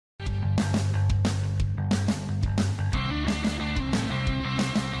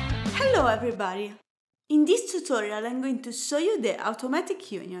Hello everybody! In this tutorial I'm going to show you the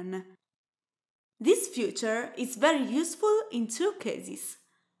automatic union. This feature is very useful in two cases.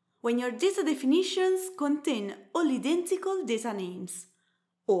 When your data definitions contain all identical data names,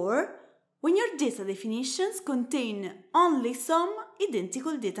 or when your data definitions contain only some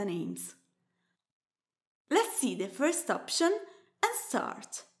identical data names. Let's see the first option and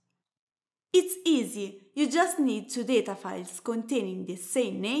start. It's easy, you just need two data files containing the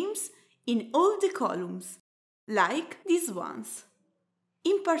same names in all the columns, like these ones.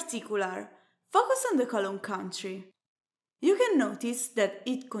 In particular, focus on the column country. You can notice that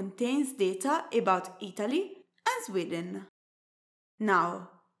it contains data about Italy and Sweden. Now,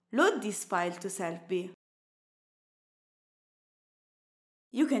 load this file to SelfBi.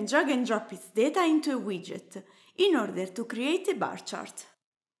 You can drag and drop its data into a widget in order to create a bar chart.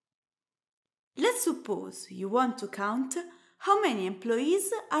 Let's suppose you want to count how many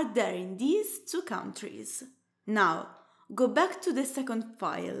employees are there in these two countries. Now, go back to the second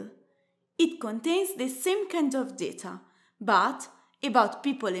file. It contains the same kind of data, but about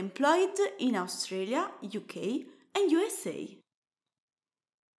people employed in Australia, UK, and USA.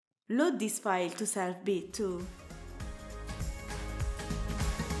 Load this file to SelfBi too.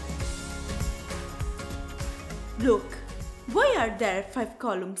 Look, why are there 5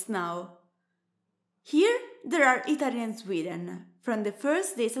 columns now? Here there are Italy and Sweden from the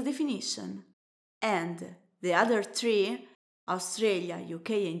first data definition, and the other 3, Australia, UK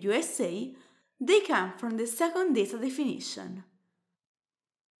and USA, they come from the second data definition.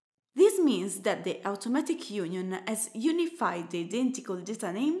 This means that the automatic union has unified the identical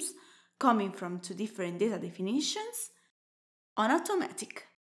data names coming from 2 different data definitions on automatic.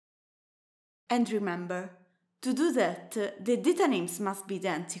 And remember, to do that, the data names must be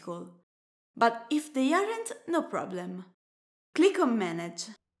identical. But if they aren't, no problem. Click on Manage.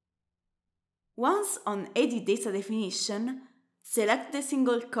 Once on Edit Data Definition, select the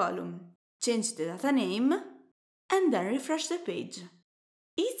single column, change the data name, and then refresh the page.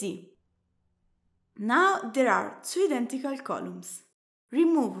 Easy! Now there are 2 identical columns.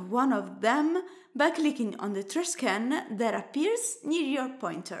 Remove one of them by clicking on the trash can that appears near your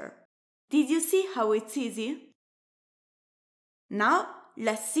pointer. Did you see how it's easy? Now,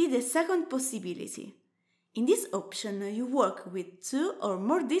 let's see the second possibility. In this option, you work with 2 or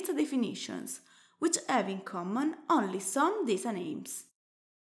more data definitions, which have in common only some data names.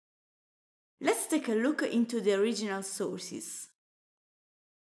 Let's take a look into the original sources.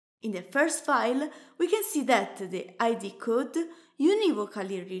 In the first file, we can see that the ID code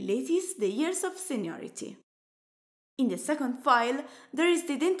univocally relates the years of seniority. In the second file, there is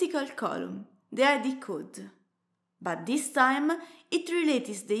the identical column, the ID code. But this time, it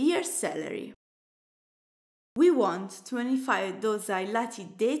relates the year's salary. We want to unify those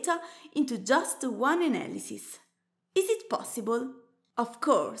highlighted data into just one analysis. Is it possible? Of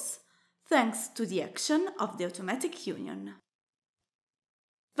course, thanks to the action of the automatic union.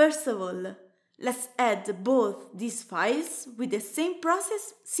 First of all, let's add both these files with the same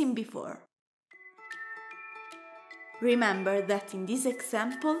process seen before. Remember that in this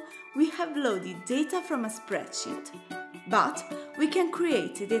example, we have loaded data from a spreadsheet, but we can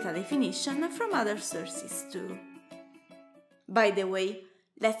create a data definition from other sources too. By the way,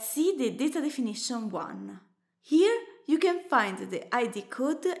 let's see the data definition 1. Here you can find the ID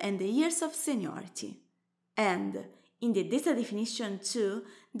code and the years of seniority. And in the data definition 2,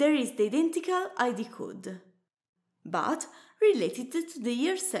 there is the identical ID code, but related to the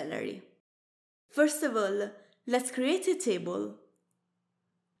year's salary. First of all, let's create a table.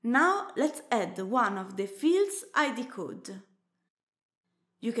 Now let's add one of the fields' ID code.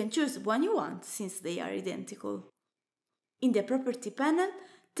 You can choose one you want since they are identical. In the property panel,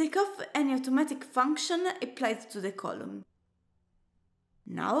 take off any automatic function applied to the column.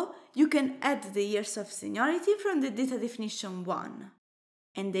 Now you can add the years of seniority from the data definition 1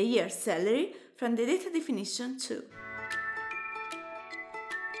 and the year's salary from the data definition 2.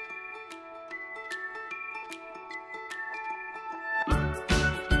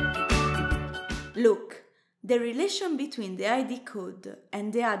 Look, the relation between the ID code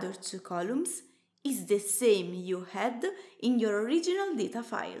and the other 2 columns is the same you had in your original data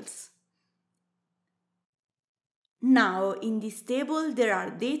files. Now, in this table, there are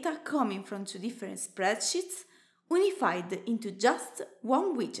data coming from 2 different spreadsheets unified into just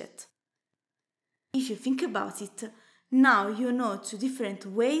one widget. If you think about it, now you know 2 different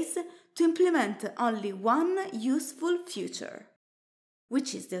ways to implement only one useful feature,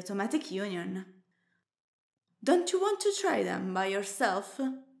 which is the automatic union. Don't you want to try them by yourself?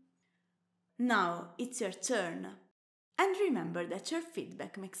 Now it's your turn. And remember that your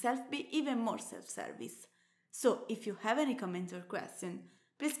feedback makes SelfBi even more self-service. So if you have any comment or question,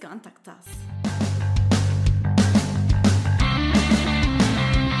 please contact us.